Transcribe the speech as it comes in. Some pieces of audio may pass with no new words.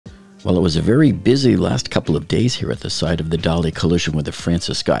Well, it was a very busy last couple of days here at the site of the Dali collision with the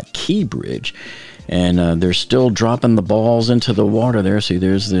Francis Scott Key Bridge. And they're still dropping the balls into the water there. See,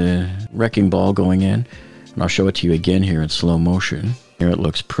 there's the wrecking ball going in. And I'll show it to you again here in slow motion. Here it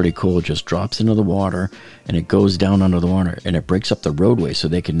looks pretty cool. It just drops into the water and it goes down under the water and it breaks up the roadway so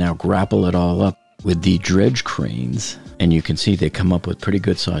they can now grapple it all up with the dredge cranes. And you can see they come up with pretty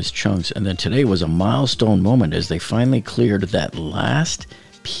good sized chunks. And then today was a milestone moment as they finally cleared that last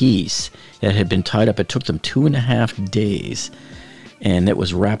piece that had been tied up. It took them 2.5 days, and it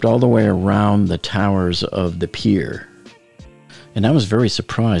was wrapped all the way around the towers of the pier. And I was very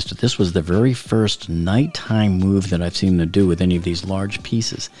surprised. This was the very first nighttime move that I've seen them do with any of these large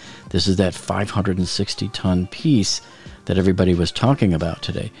pieces. This is that 560-ton piece that everybody was talking about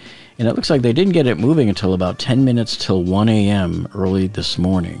today. And it looks like they didn't get it moving until about 10 minutes till 1 a.m. early this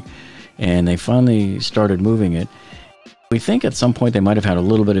morning. And they finally started moving it. We think at some point they might have had a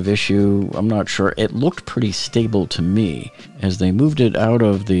little bit of issue. I'm not sure. It looked pretty stable to me as they moved it out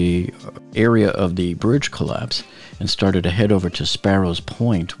of the area of the bridge collapse and started to head over to Sparrows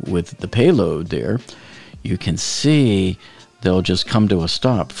Point with the payload there. You can see they'll just come to a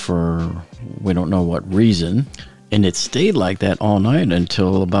stop for we don't know what reason. And it stayed like that all night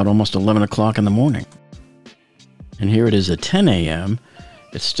until about almost 11 o'clock in the morning. And here it is at 10 a.m.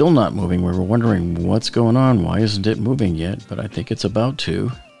 It's still not moving. We were wondering what's going on. Why isn't it moving yet? But I think it's about to.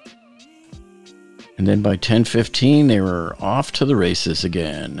 And then by 10:15, they were off to the races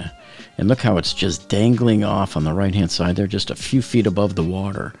again. And look how it's just dangling off on the right-hand side there, just a few feet above the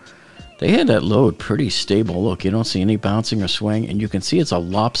water. They had that load pretty stable. Look, you don't see any bouncing or swaying, and you can see it's a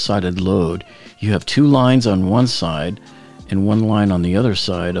lopsided load. You have 2 lines on one side and 1 line on the other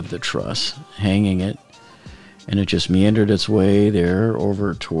side of the truss, hanging it. And it just meandered its way there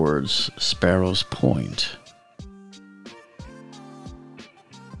over towards Sparrows Point.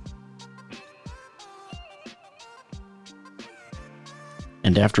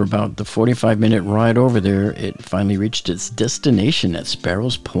 And after about the 45-minute ride over there, it finally reached its destination at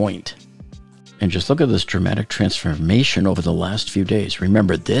Sparrows Point. And just look at this dramatic transformation over the last few days.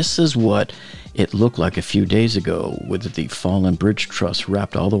 Remember, this is what it looked like a few days ago with the fallen bridge truss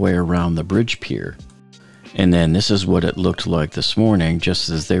wrapped all the way around the bridge pier. And then this is what it looked like this morning, just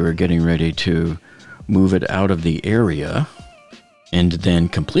as they were getting ready to move it out of the area. And then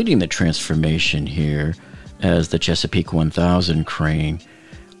completing the transformation here as the Chesapeake 1000 crane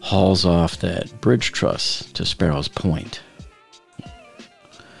hauls off that bridge truss to Sparrows Point.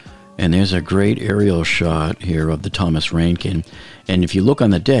 And there's a great aerial shot here of the Thomas Rankin. And if you look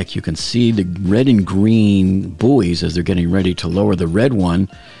on the deck, you can see the red and green buoys as they're getting ready to lower the red one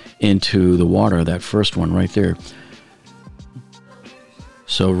into the water, that first one right there.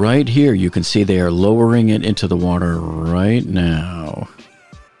 So right here, you can see they are lowering it into the water right now.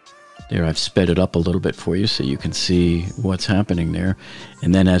 There, I've sped it up a little bit for you so you can see what's happening there.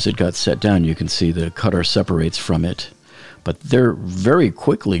 And then as it got set down, you can see the cutter separates from it. But they're very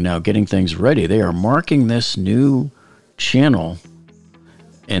quickly now getting things ready. They are marking this new channel,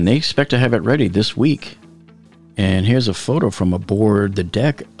 and they expect to have it ready this week. And here's a photo from aboard the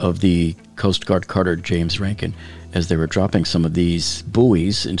deck of the Coast Guard cutter James Rankin as they were dropping some of these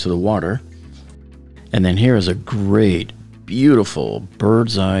buoys into the water. And then here is a great, beautiful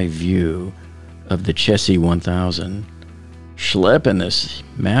bird's eye view of the Chessie 1000 schlepping this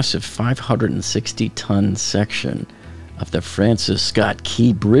massive 560-ton section of the Francis Scott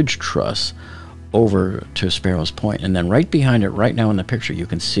Key Bridge truss over to Sparrows Point. And then right behind it, right now in the picture, you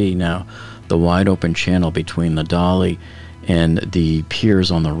can see now the wide open channel between the Dali and the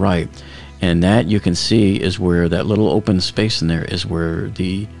piers on the right. And that you can see is where that little open space in there is where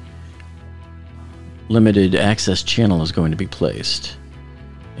the limited access channel is going to be placed.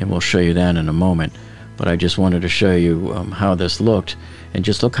 And we'll show you that in a moment. But I just wanted to show you how this looked. And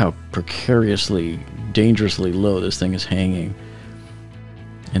just look how precariously, dangerously low this thing is hanging.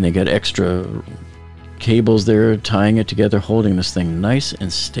 And they got extra cables there tying it together, holding this thing nice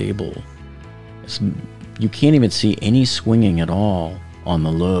and stable. You can't even see any swinging at all on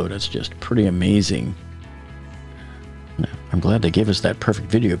the load. It's just pretty amazing. I'm glad they gave us that perfect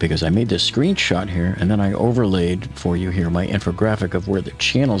video because I made this screenshot here and then I overlaid for you here my infographic of where the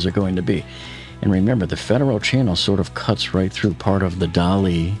channels are going to be. And remember, the federal channel sort of cuts right through part of the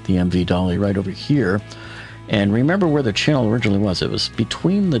Dali, the MV Dali right over here. And remember where the channel originally was. It was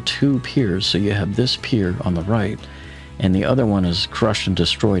between the 2 piers. So you have this pier on the right and the other one is crushed and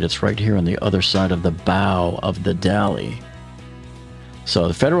destroyed. It's right here on the other side of the bow of the Dali. So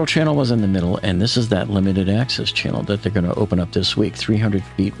the federal channel was in the middle, and this is that limited access channel that they're going to open up this week, 300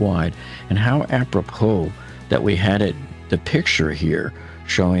 feet wide. And how apropos that we had it, the picture here,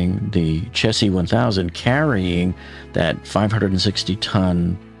 showing the Chessie 1000 carrying that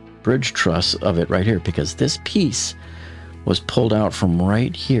 560-ton bridge truss of it right here, because this piece was pulled out from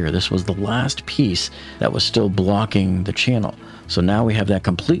right here. This was the last piece that was still blocking the channel. So now we have that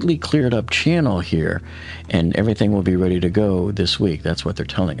completely cleared up channel here, and everything will be ready to go this week. That's what they're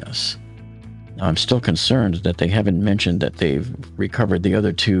telling us. Now, I'm still concerned that they haven't mentioned that they've recovered the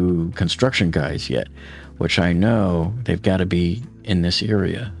other 2 construction guys yet, which I know they've got to be in this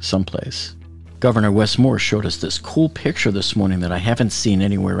area someplace. Governor Wes Moore showed us this cool picture this morning that I haven't seen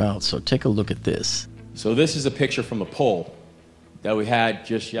anywhere else, so take a look at this. So this is a picture from the pole that we had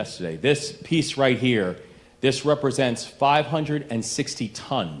just yesterday. This piece right here, this represents 560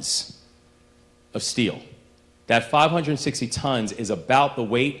 tons of steel. That 560 tons is about the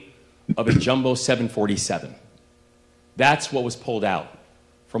weight of a jumbo 747. That's what was pulled out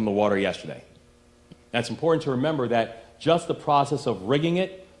from the water yesterday. That's important to remember, that just the process of rigging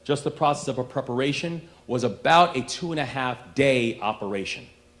it, just the process of a preparation, was about a 2.5-day operation.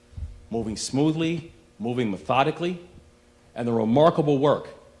 Moving smoothly, moving methodically, and the remarkable work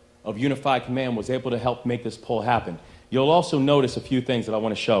of Unified Command was able to help make this pull happen. You'll also notice a few things that I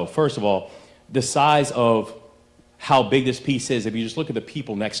want to show. First of all, the size of how big this piece is. If you just look at the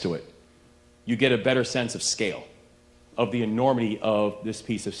people next to it, you get a better sense of scale, of the enormity of this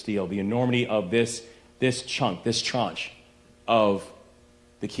piece of steel, the enormity of this chunk, this tranche of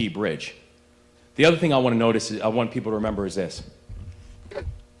the Key Bridge. The other thing I want to notice, I want people to remember, is this.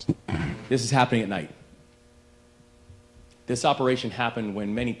 This is happening at night. This operation happened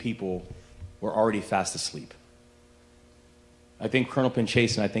when many people were already fast asleep. I think Colonel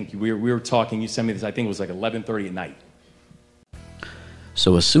Pinchase, and I think we were talking, you sent me this, I think it was like 11:30 at night.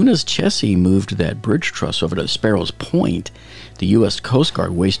 So as soon as Chessie moved that bridge truss over to Sparrows Point, the U.S. Coast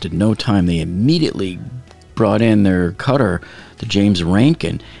Guard wasted no time. They immediately brought in their cutter, the James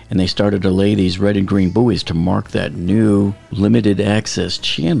Rankin, and they started to lay these red and green buoys to mark that new limited access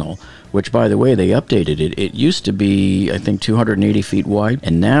channel, which, by the way, they updated it. It used to be, I think, 280 feet wide,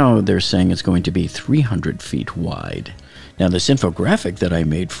 and now they're saying it's going to be 300 feet wide. Now, this infographic that I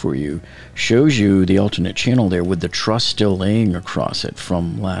made for you shows you the alternate channel there with the truss still laying across it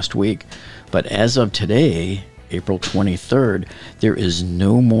from last week. But as of today, April 23rd, there is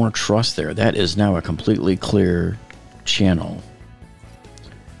no more truss there. That is now a completely clear channel.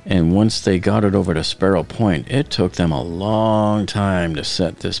 And once they got it over to Sparrow Point, it took them a long time to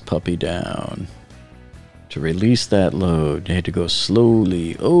set this puppy down. To release that load, they had to go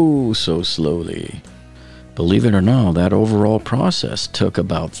slowly, oh so slowly. Believe it or not, that overall process took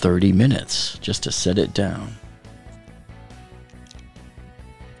about 30 minutes just to set it down.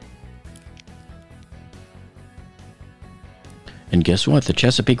 And guess what? The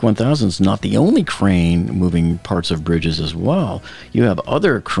Chesapeake 1000 is not the only crane moving parts of bridges as well. You have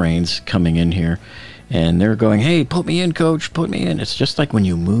other cranes coming in here, and they're going, hey, put me in, coach, put me in. It's just like when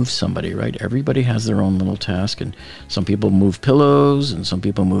you move somebody, right? Everybody has their own little task, and some people move pillows, and some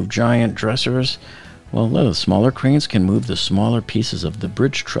people move giant dressers. Well, the smaller cranes can move the smaller pieces of the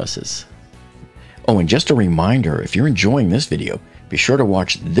bridge trusses. Oh, and just a reminder, if you're enjoying this video, be sure to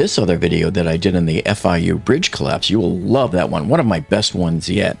watch this other video that I did in the FIU bridge collapse. You will love that one of my best ones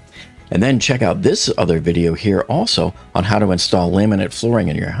yet. And then check out this other video here also on how to install laminate flooring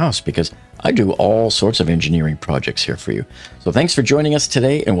in your house, because I do all sorts of engineering projects here for you. So thanks for joining us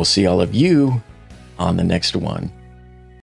today, and we'll see all of you on the next one.